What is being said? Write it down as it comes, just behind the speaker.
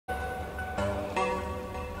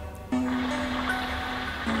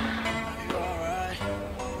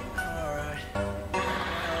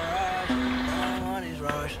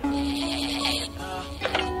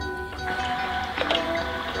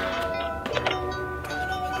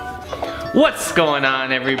What's going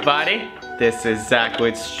on, everybody? This is Zach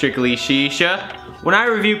with Strictly Shisha. When I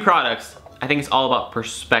review products, I think it's all about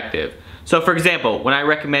perspective. So for example, when I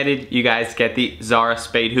recommended you guys get the Zara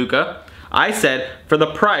Spade Hookah, I said for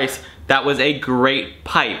the price, that was a great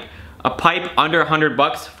pipe. A pipe under 100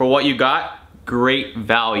 bucks for what you got, great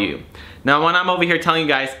value. Now when I'm over here telling you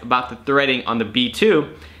guys about the threading on the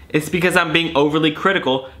B2, it's because I'm being overly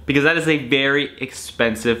critical because that is a very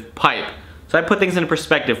expensive pipe. So I put things into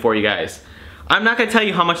perspective for you guys. I'm not gonna tell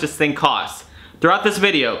you how much this thing costs. Throughout this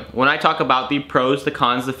video, when I talk about the pros, the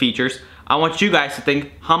cons, the features, I want you guys to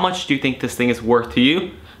think, how much do you think this thing is worth to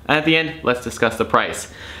you? And at the end, let's discuss the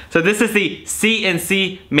price. So this is the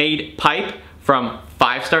CNC made pipe from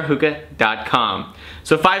 5starhookah.com.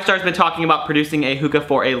 So 5star's been talking about producing a hookah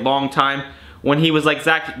for a long time. When he was like,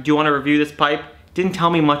 Zach, do you wanna review this pipe? Didn't tell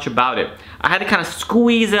me much about it. I had to kind of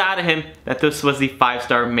squeeze it out of him that this was the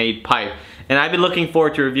 5-star made pipe. And I've been looking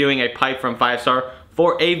forward to reviewing a pipe from 5-star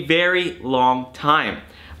for a very long time.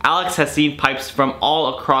 Alex has seen pipes from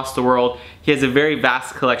all across the world. He has a very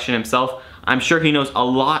vast collection himself. I'm sure he knows a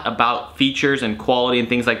lot about features and quality and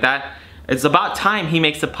things like that. It's about time he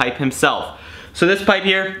makes a pipe himself. So this pipe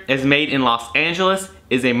here is made in Los Angeles,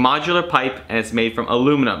 is a modular pipe, and it's made from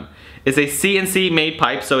aluminum. It's a CNC made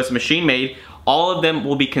pipe, so it's machine made. All of them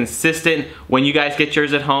will be consistent when you guys get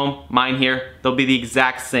yours at home. Mine here, they'll be the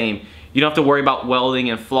exact same. You don't have to worry about welding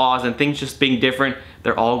and flaws and things just being different.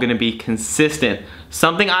 They're all gonna be consistent.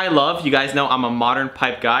 Something I love, you guys know I'm a modern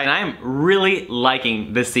pipe guy, and I am really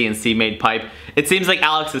liking this CNC made pipe. It seems like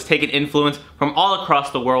Alex has taken influence from all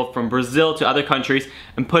across the world, from Brazil to other countries,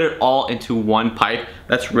 and put it all into one pipe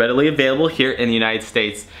that's readily available here in the United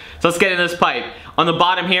States. So let's get into this pipe. On the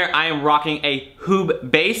bottom here, I am rocking a Hookah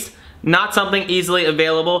base. Not something easily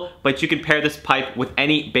available, but you can pair this pipe with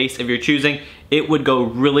any base of your choosing. It would go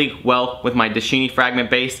really well with my Dashini fragment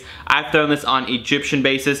base. I've thrown this on Egyptian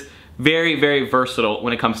bases. Very, very versatile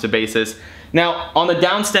when it comes to bases. Now, on the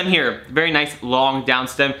down stem here, very nice long down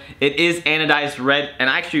stem. It is anodized red, and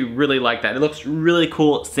I actually really like that. It looks really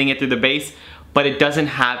cool seeing it through the base, but it doesn't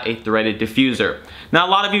have a threaded diffuser. Now, a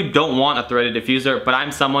lot of you don't want a threaded diffuser, but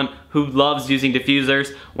I'm someone who loves using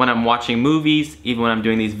diffusers when I'm watching movies, even when I'm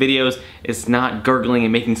doing these videos. It's not gurgling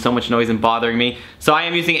and making so much noise and bothering me. So I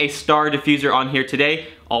am using a Star diffuser on here today,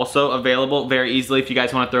 also available very easily if you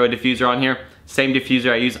guys want to throw a diffuser on here. Same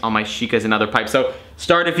diffuser I use on my Shikas and other pipes. So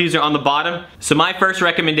Star diffuser on the bottom. So my first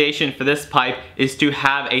recommendation for this pipe is to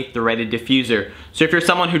have a threaded diffuser. So if you're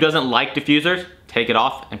someone who doesn't like diffusers, take it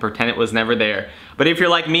off and pretend it was never there. But if you're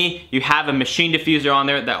like me, you have a machine diffuser on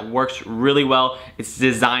there that works really well. It's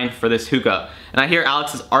designed for this hookah. And I hear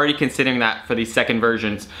Alex is already considering that for these second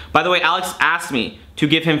versions. By the way, Alex asked me to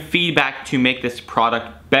give him feedback to make this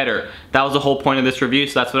product better. That was the whole point of this review,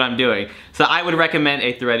 so that's what I'm doing. So I would recommend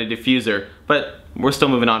a threaded diffuser, but we're still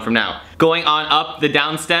moving on from now. Going on up the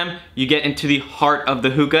down stem, you get into the heart of the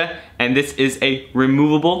hookah, and this is a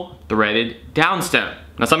removable threaded down stem.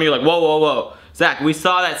 Now some of you are like, whoa, whoa, whoa. Zach, we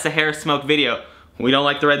saw that Sahara smoke video. We don't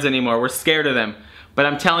like threads anymore. We're scared of them. But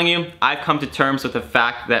I'm telling you, I've come to terms with the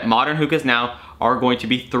fact that modern hookahs now are going to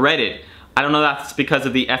be threaded. I don't know if that's because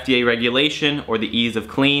of the FDA regulation or the ease of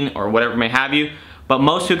clean or whatever may have you, but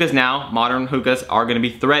most hookahs now, modern hookahs, are going to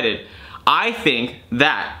be threaded. I think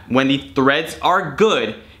that when the threads are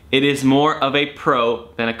good, it is more of a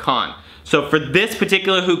pro than a con. So for this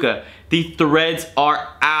particular hookah, the threads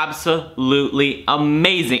are absolutely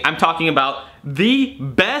amazing. I'm talking about the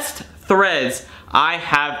best threads I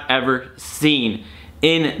have ever seen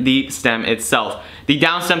in the stem itself. The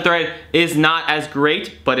down stem thread is not as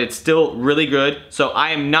great, but it's still really good. So I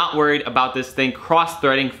am not worried about this thing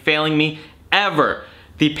cross-threading, failing me ever.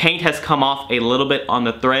 The paint has come off a little bit on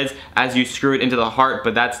the threads as you screw it into the heart,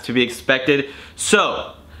 but that's to be expected.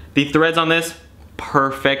 So the threads on this,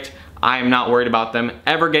 perfect. I am not worried about them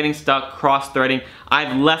ever getting stuck, cross-threading.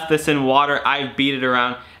 I've left this in water, I've beat it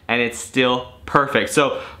around, and it's still perfect.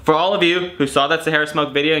 So for all of you who saw that Sahara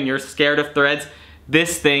smoke video and you're scared of threads,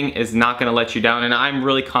 this thing is not gonna let you down, and I'm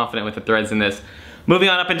really confident with the threads in this. Moving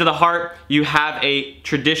on up into the heart, you have a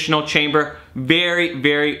traditional chamber, very,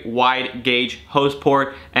 very wide gauge hose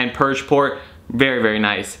port and purge port. Very, very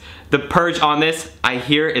nice. The purge on this, I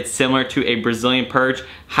hear it's similar to a Brazilian purge,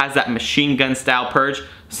 has that machine gun style purge.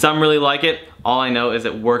 Some really like it. All I know is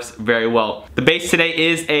it works very well. The base today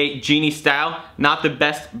is a Genie style, not the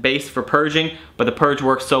best base for purging, but the purge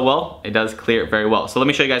works so well, it does clear it very well. So let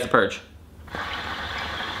me show you guys the purge.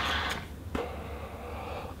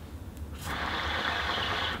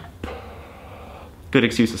 Good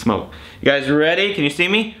excuse to smoke. You guys ready? Can you see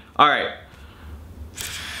me? All right.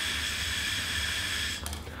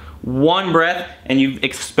 one breath and you've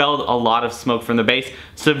expelled a lot of smoke from the base.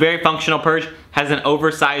 So very functional purge, has an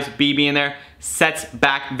oversized BB in there, sets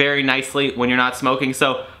back very nicely when you're not smoking.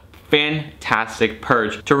 So fantastic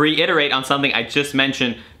purge. To reiterate on something I just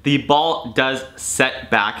mentioned, the ball does set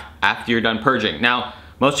back after you're done purging. Now,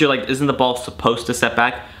 most of you are like, isn't the ball supposed to set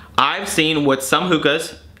back? I've seen with some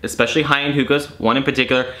hookahs, especially high-end hookahs, one in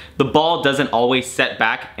particular, the ball doesn't always set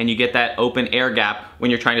back and you get that open air gap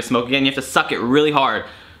when you're trying to smoke again. You have to suck it really hard.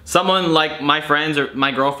 Someone like my friends or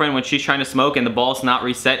my girlfriend, when she's trying to smoke and the ball's not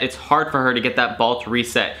reset, it's hard for her to get that ball to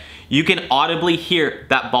reset. You can audibly hear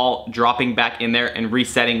that ball dropping back in there and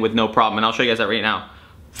resetting with no problem. And I'll show you guys that right now.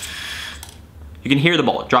 You can hear the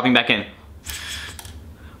ball dropping back in.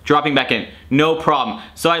 Dropping back in, no problem.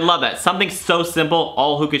 So I love that. Something so simple,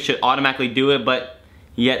 all hookahs should automatically do it, but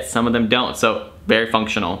yet some of them don't. So very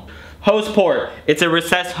functional. Hose port. It's a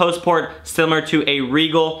recessed hose port similar to a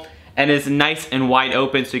Regal and is nice and wide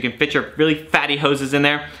open so you can fit your really fatty hoses in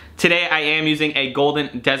there. Today I am using a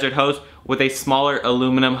Golden Desert hose with a smaller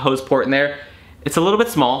aluminum hose port in there. It's a little bit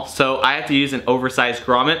small, so I have to use an oversized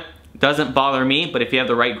grommet. Doesn't bother me, but if you have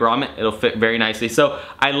the right grommet, it'll fit very nicely. So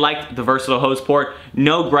I liked the versatile hose port.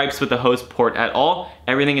 No gripes with the hose port at all.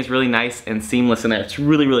 Everything is really nice and seamless in there. It's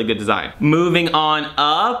really, really good design. Moving on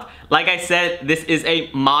up, like I said, this is a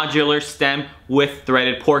modular stem with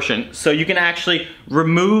threaded portion. So you can actually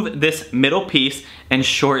remove this middle piece and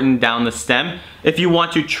shorten down the stem. If you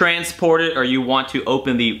want to transport it or you want to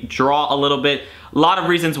open the draw a little bit, a lot of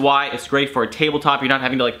reasons why. It's great for a tabletop. You're not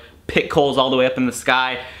having to like pick coals all the way up in the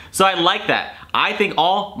sky. So I like that. I think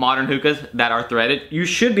all modern hookahs that are threaded, you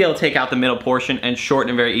should be able to take out the middle portion and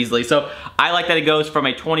shorten it very easily. So I like that it goes from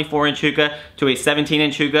a 24-inch hookah to a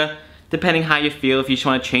 17-inch hookah. Depending how you feel, if you just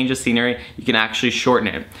want to change the scenery, you can actually shorten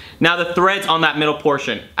it. Now the threads on that middle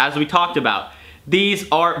portion, as we talked about, these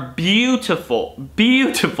are beautiful,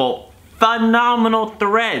 beautiful, phenomenal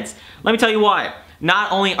threads. Let me tell you why.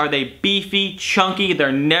 Not only are they beefy, chunky,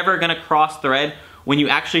 they're never gonna cross thread. When you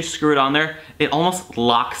actually screw it on there, it almost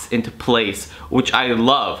locks into place, which I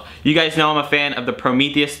love. You guys know I'm a fan of the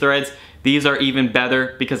Prometheus threads. These are even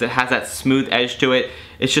better because it has that smooth edge to it.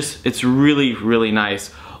 It's really, really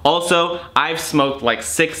nice. Also, I've smoked like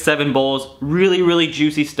 6-7 bowls, really, really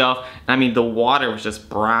juicy stuff. I mean, the water was just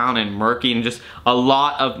brown and murky and just a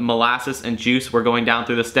lot of molasses and juice were going down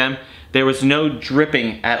through the stem. There was no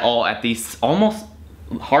dripping at all at these almost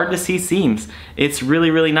hard to see seams. It's really,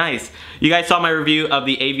 really nice. You guys saw my review of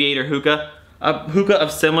the Aviator hookah. A hookah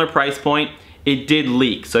of similar price point, it did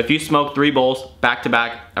leak. So if you smoke 3 bowls back to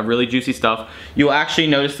back of really juicy stuff, you'll actually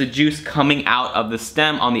notice the juice coming out of the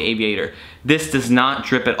stem on the Aviator. This does not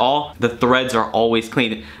drip at all. The threads are always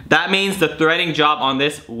clean. That means the threading job on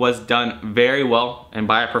this was done very well and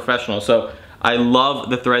by a professional. So I love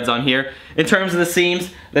the threads on here. In terms of the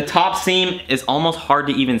seams, the top seam is almost hard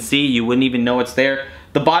to even see. You wouldn't even know it's there.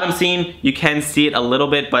 The bottom seam, you can see it a little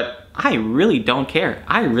bit, but I really don't care.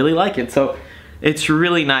 I really like it, so it's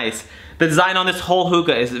really nice. The design on this whole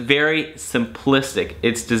hookah is very simplistic.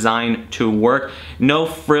 It's designed to work. No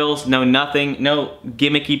frills, no nothing, no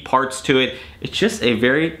gimmicky parts to it. It's just a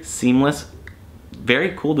very seamless,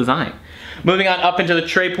 very cool design. Moving on up into the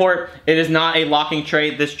tray port, it is not a locking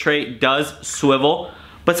tray. This tray does swivel,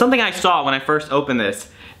 but something I saw when I first opened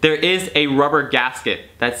this, there is a rubber gasket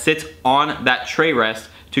that sits on that tray rest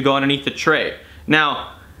to go underneath the tray.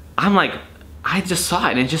 Now, I'm like, I just saw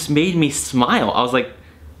it and it just made me smile. I was like,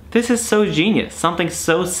 this is so genius, something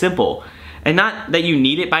so simple. And not that you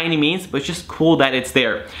need it by any means, but it's just cool that it's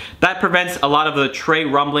there. That prevents a lot of the tray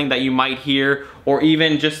rumbling that you might hear, or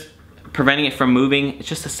even just preventing it from moving. It's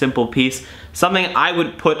just a simple piece. Something I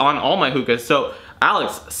would put on all my hookahs. So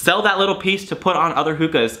Alex, sell that little piece to put on other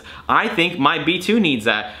hookahs. I think my B2 needs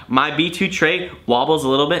that. My B2 tray wobbles a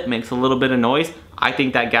little bit, makes a little bit of noise. I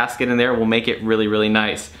think that gasket in there will make it really, really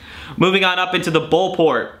nice. Moving on up into the bowl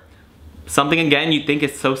port. Something again, you think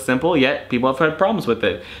it's so simple, yet people have had problems with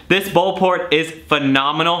it. This bowl port is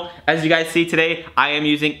phenomenal. As you guys see today, I am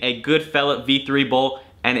using a Goodfella V3 bowl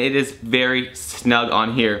and it is very snug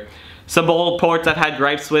on here. Some bowl ports I've had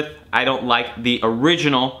gripes with. I don't like the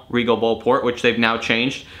original Regal bowl port, which they've now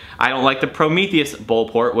changed. I don't like the Prometheus bowl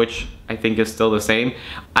port, which I think is still the same.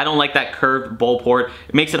 I don't like that curved bowl port.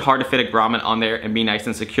 It makes it hard to fit a grommet on there and be nice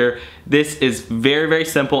and secure. This is very, very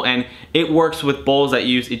simple and it works with bowls that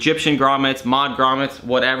use Egyptian grommets, mod grommets,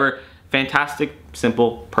 whatever. Fantastic,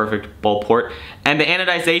 simple, perfect bowl port. And the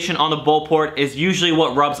anodization on the bowl port is usually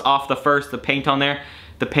what rubs off the paint on there.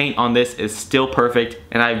 The paint on this is still perfect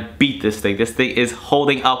and I beat this thing. This thing is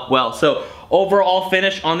holding up well. So overall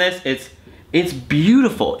finish on this, it's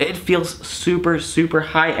beautiful. It feels super, super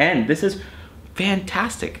high end. This is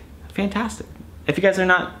fantastic. fantastic. If you guys are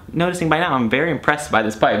not noticing by now, I'm very impressed by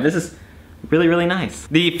this pipe. This is really, really nice.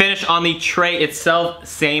 The finish on the tray itself,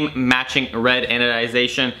 same matching red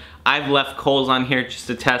anodization. I've left coals on here just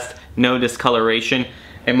to test, no discoloration.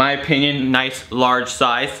 In my opinion, nice large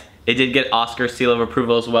size. It did get Oscar seal of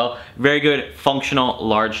approval as well. Very good functional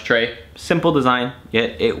large tray. Simple design,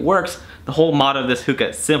 yet it works. The whole motto of this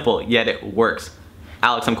hookah, simple, yet it works.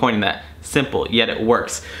 Alex, I'm coining that. Simple, yet it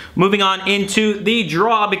works. Moving on into the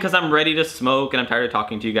draw because I'm ready to smoke and I'm tired of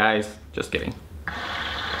talking to you guys. Just kidding.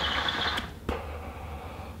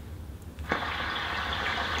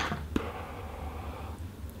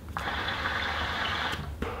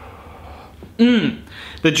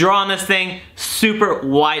 The draw on this thing, super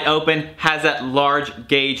wide open, has that large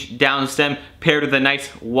gauge down stem paired with a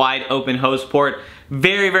nice wide open hose port.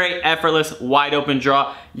 Very, very effortless, wide open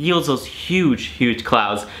draw, yields those huge, huge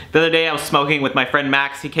clouds. The other day I was smoking with my friend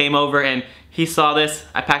Max. He came over and he saw this.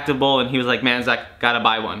 I packed a bowl and he was like, man, Zach, gotta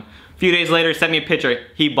buy one. A few days later, sent me a picture.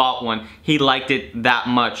 He bought one. He liked it that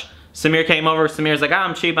much. Samir came over. Samir's like,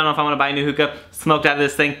 I'm cheap. I don't know if I want to buy a new hookah. Smoked out of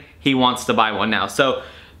this thing. He wants to buy one now. So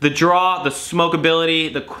the draw, the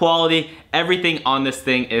smokability, the quality, everything on this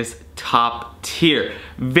thing is top tier.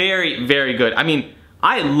 Very, very good. I mean,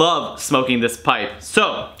 I love smoking this pipe.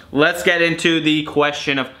 So let's get into the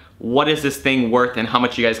question of what is this thing worth and how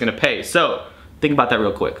much you guys gonna pay. So think about that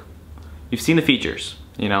real quick. You've seen the features,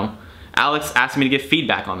 you know. Alex asked me to give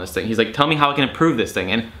feedback on this thing. He's like, tell me how I can improve this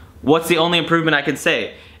thing. And what's the only improvement I can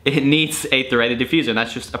say? It needs a threaded diffuser, and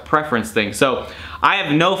that's just a preference thing. So I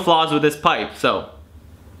have no flaws with this pipe, so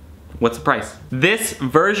what's the price? This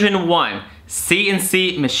version 1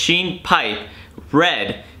 CNC machine pipe,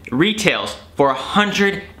 red, retails for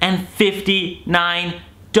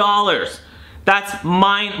 $159. That's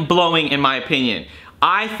mind-blowing in my opinion.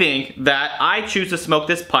 I think that I choose to smoke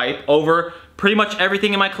this pipe over pretty much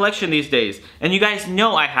everything in my collection these days. And you guys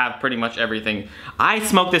know I have pretty much everything. I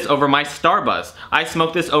smoke this over my Starbuzz. I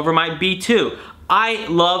smoke this over my B2. I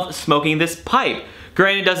love smoking this pipe.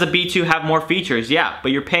 Granted, does the B2 have more features? Yeah,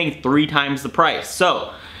 but you're paying 3 times the price.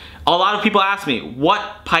 So, a lot of people ask me,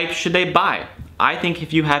 what pipe should they buy? I think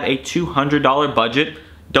if you have a $200 budget,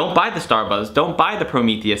 don't buy the Starbuzz, don't buy the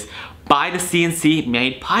Prometheus, buy the CNC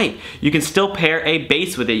made pipe. You can still pair a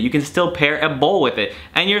base with it, you can still pair a bowl with it,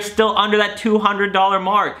 and you're still under that $200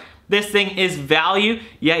 mark. This thing is value,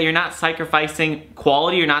 yet you're not sacrificing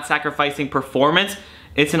quality, you're not sacrificing performance.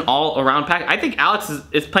 It's an all-around pack. I think Alex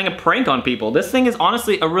is playing a prank on people. This thing is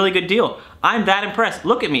honestly a really good deal. I'm that impressed.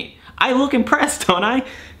 Look at me. I look impressed, don't I?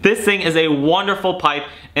 This thing is a wonderful pipe,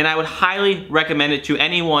 and I would highly recommend it to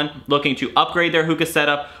anyone looking to upgrade their hookah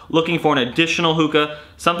setup, looking for an additional hookah,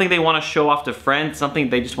 something they want to show off to friends, something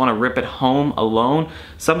they just want to rip at home alone,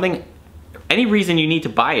 something, any reason you need to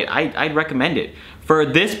buy it, I'd recommend it. For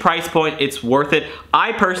this price point, it's worth it.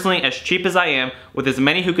 I personally, as cheap as I am, with as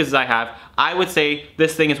many hookahs as I have, I would say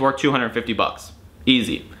this thing is worth 250 bucks.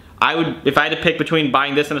 Easy. I would, if I had to pick between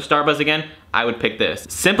buying this and a Starbuzz again, I would pick this.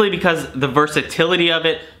 Simply because the versatility of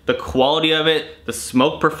it, the quality of it, the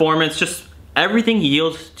smoke performance, just everything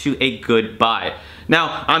yields to a good buy.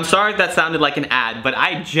 Now, I'm sorry if that sounded like an ad, but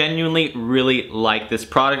I genuinely really like this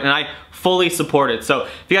product and I fully support it. So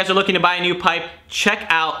if you guys are looking to buy a new pipe, check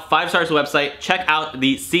out 5 Stars website, check out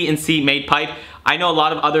the CNC made pipe. I know a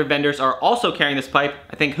lot of other vendors are also carrying this pipe.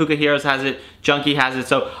 I think Hookah Heroes has it, Junkie has it.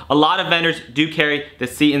 So a lot of vendors do carry the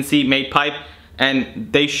CNC made pipe,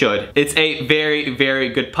 and they should. It's a very, very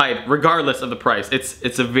good pipe, regardless of the price.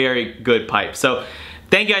 It's a very good pipe. So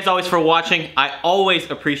thank you guys always for watching. I always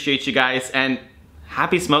appreciate you guys, and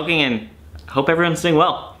happy smoking, and hope everyone's doing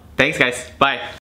well. Thanks guys, bye.